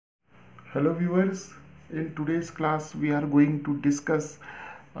Hello viewers, in today's class we are going to discuss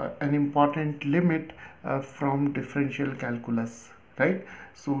an important limit from differential calculus, right?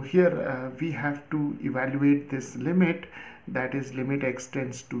 So here we have to evaluate this limit, that is limit x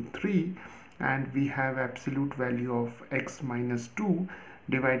tends to 3, and we have absolute value of x minus 2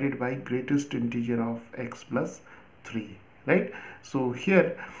 divided by greatest integer of x plus 3, right? So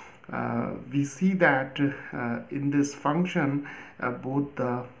here we see that in this function both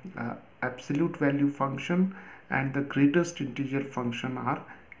the absolute value function and the greatest integer function are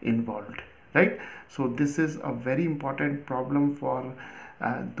involved, right? So this is a very important problem for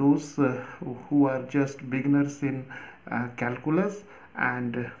those who are just beginners in calculus,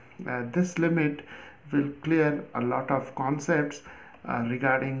 and this limit will clear a lot of concepts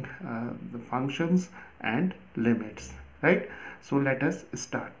regarding the functions and limits, right? So let us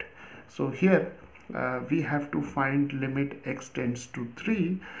start. So here we have to find limit x tends to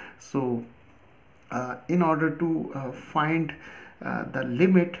 3. So in order to find the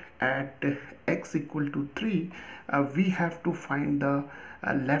limit at x equal to 3, we have to find the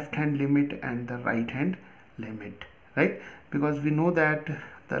left hand limit and the right hand limit, right? Because we know that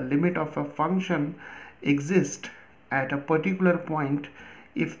the limit of a function exists at a particular point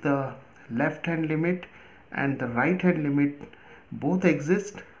if the left hand limit and the right hand limit both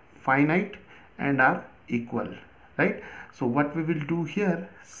exist, finite, and are equal, right? So what we will do here,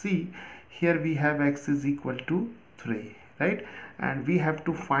 see here we have x is equal to 3, right? And we have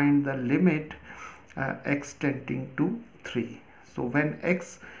to find the limit x tending to 3. So when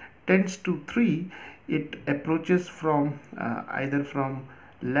x tends to 3, it approaches from either from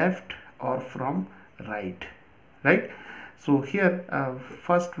left or from right, right? So here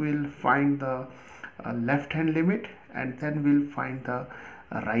first we'll find the left hand limit, and then we'll find the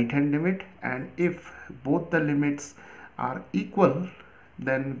right hand limit, and if both the limits are equal,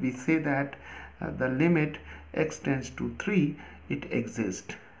 then we say that the limit x tends to 3, it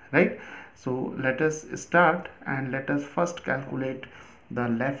exists, right? So let us start, and let us first calculate the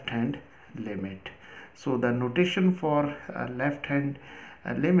left hand limit. So the notation for left hand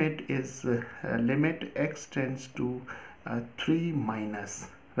limit is limit x tends to 3 minus,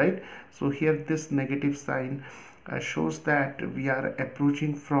 right? So here this negative sign shows that we are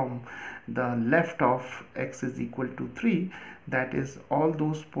approaching from the left of x is equal to 3, that is all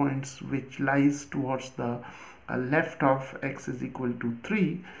those points which lies towards the left of x is equal to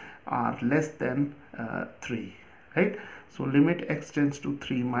 3 are less than 3, right? So limit x tends to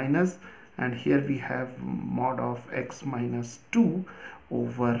 3 minus, and here we have mod of x minus 2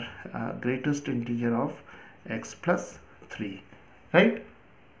 over greatest integer of x plus 3, right?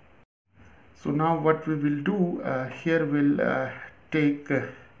 So now what we will do, here we'll take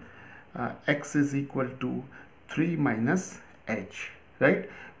x is equal to 3 minus h, right?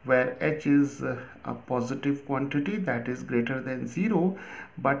 Where h is a positive quantity, that is greater than 0,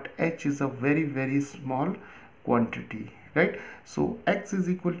 but h is a very small quantity, right? So x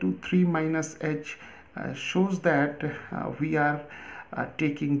is equal to 3 minus h shows that we are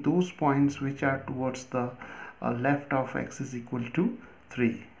taking those points which are towards the left of x is equal to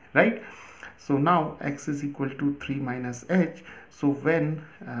 3, right? So now x is equal to 3 minus h. So when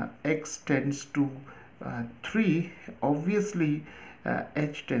x tends to 3, obviously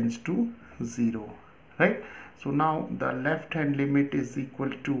h tends to 0, right? So now the left hand limit is equal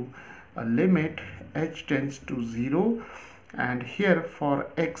to a limit h tends to 0, and here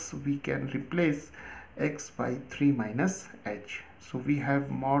for x we can replace x by 3 minus h. So we have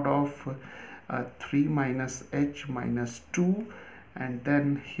mod of 3 minus h minus 2, and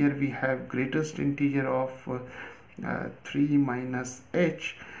then here we have greatest integer of 3 minus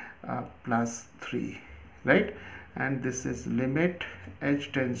h plus 3, right? And this is limit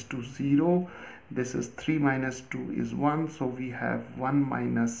h tends to 0. This is 3 minus 2 is 1, so we have 1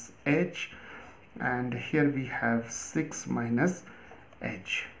 minus h, and here we have 6 minus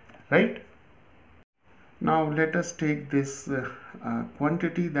h, right? Now let us take this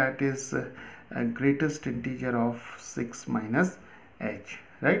quantity, that is greatest integer of 6 minus h,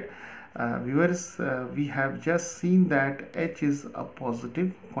 right? Viewers, we have just seen that h is a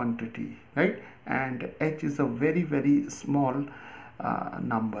positive quantity, right? And h is a very small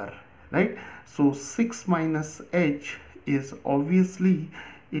number, right? So 6 minus h is obviously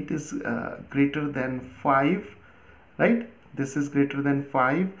it is greater than 5, right? This is greater than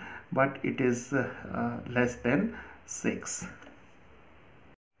 5, but it is less than 6.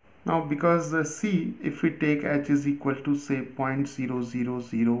 Now because see, if we take h is equal to say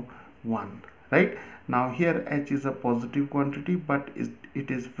 0.0001, right? Now here h is a positive quantity, but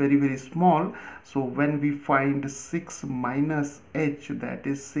it is very small. So when we find 6 minus h, that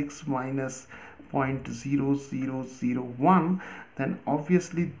is 6 minus 0.0001, then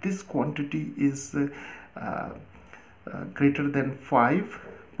obviously this quantity is greater than 5,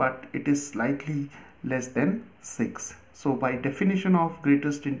 but it is slightly less than 6. So by definition of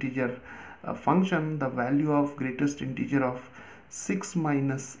greatest integer function, the value of greatest integer of 6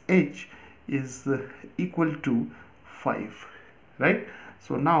 minus h is equal to 5, right?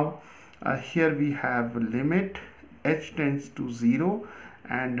 So now here we have limit h tends to 0,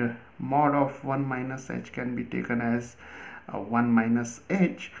 and mod of 1 minus h can be taken as 1 minus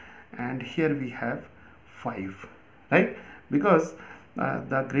h, and here we have 5, right? Because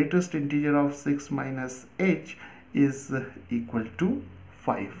the greatest integer of 6 minus h is equal to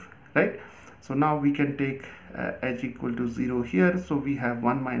 5, right? So now we can take h equal to 0 here. So we have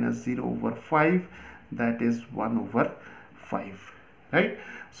 1 minus 0 over 5, that is 1 over 5, right?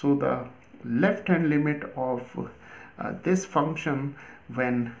 So the left hand limit of this function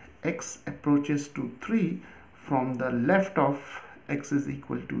when x approaches to 3 from the left of x is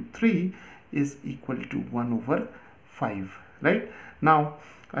equal to 3 is equal to 1 over 5, right? Now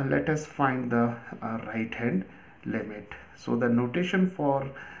let us find the right hand limit. So the notation for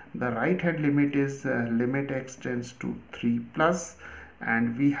the right hand limit is limit x tends to 3 plus,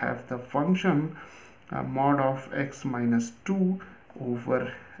 and we have the function mod of x minus 2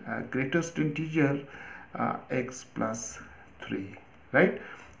 over greatest integer x plus 3, right?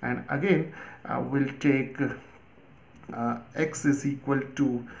 And again we'll take x is equal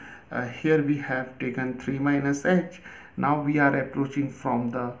to here we have taken 3 minus h. Now we are approaching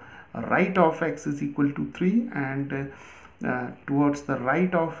from the right of x is equal to 3, and towards the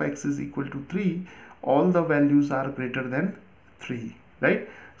right of x is equal to 3, all the values are greater than 3, right?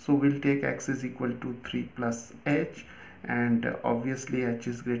 So we'll take x is equal to 3 plus h, and obviously h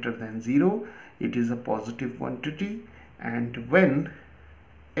is greater than 0. It is a positive quantity, and when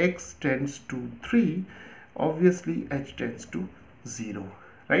x tends to 3, obviously h tends to 0,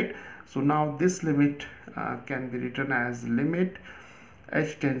 right? So now this limit can be written as limit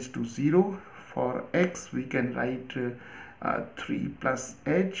h tends to 0. For x we can write 3 plus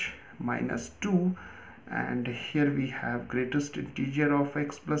h minus 2, and here we have greatest integer of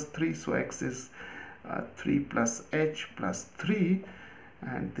x plus 3, so x is 3 plus h plus 3,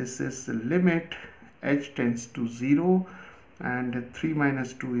 and this is the limit h tends to 0, and 3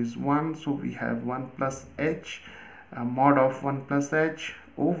 minus 2 is 1, so we have 1 plus h, mod of 1 plus h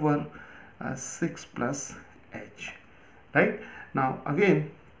over 6 plus h, right? Now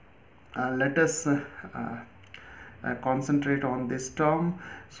again let us concentrate on this term.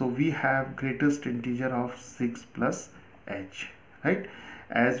 So we have greatest integer of 6 plus h, right?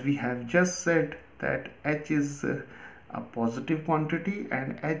 As we have just said that h is a positive quantity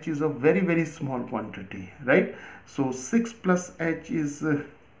and h is a very small quantity, right? So 6 plus h is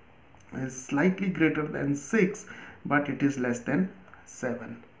slightly greater than 6, but it is less than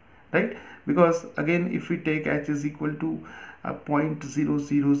 7, right? Because again if we take h is equal to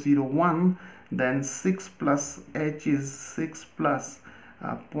 0.0001, then 6 plus h is 6 plus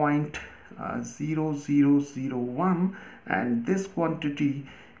 0.0001, and this quantity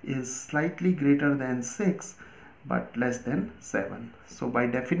is slightly greater than 6 but less than 7. So by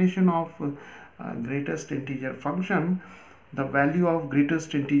definition of greatest integer function, the value of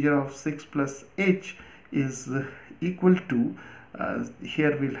greatest integer of 6 plus h is equal to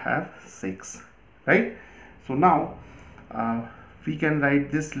here we'll have 6, right? So now we can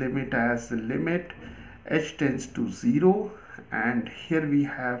write this limit as limit h tends to 0, and here we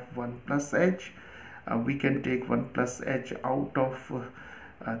have 1 plus h. We can take 1 plus h out of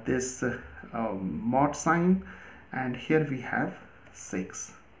this mod sign, and here we have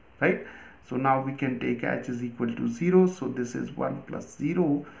 6, right? So now we can take h is equal to 0, so this is 1 plus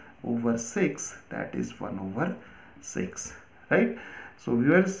 0 over 6, that is 1 over 6, right? So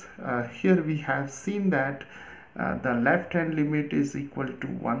viewers, here we have seen that the left hand limit is equal to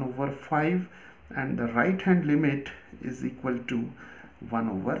 1 over 5 and the right hand limit is equal to 1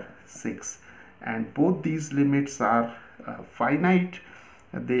 over 6, and both these limits are finite.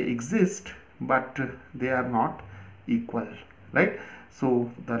 They exist but they are not equal, right?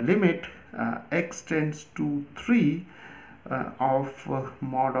 So the limit x tends to 3 of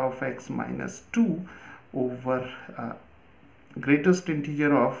mod of x minus 2 over greatest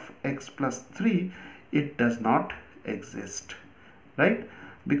integer of x plus 3, it does not exist, right?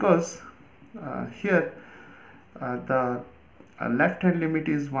 Because here the left hand limit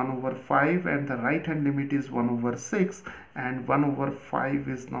is 1 over 5 and the right hand limit is 1 over 6, and 1 over 5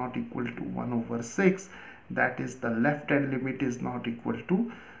 is not equal to 1 over 6, that is the left hand limit is not equal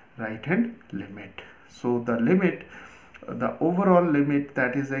to right hand limit. So the limit, the overall limit,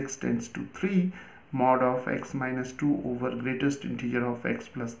 that is x tends to 3 mod of x minus 2 over greatest integer of x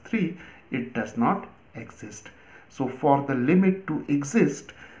plus 3, it does not exist. So for the limit to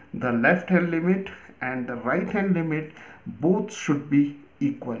exist, the left hand limit and the right hand limit both should be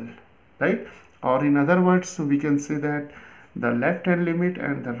equal, right? Or in other words, we can say that the left hand limit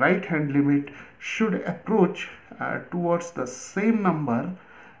and the right hand limit should approach towards the same number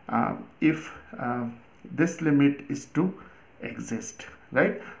if this limit is to exist,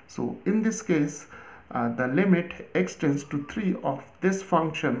 right? So in this case, the limit x tends to 3 of this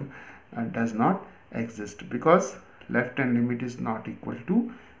function does not exist because left hand limit is not equal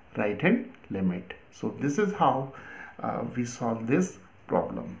to right hand limit. So this is how we solve this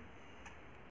problem.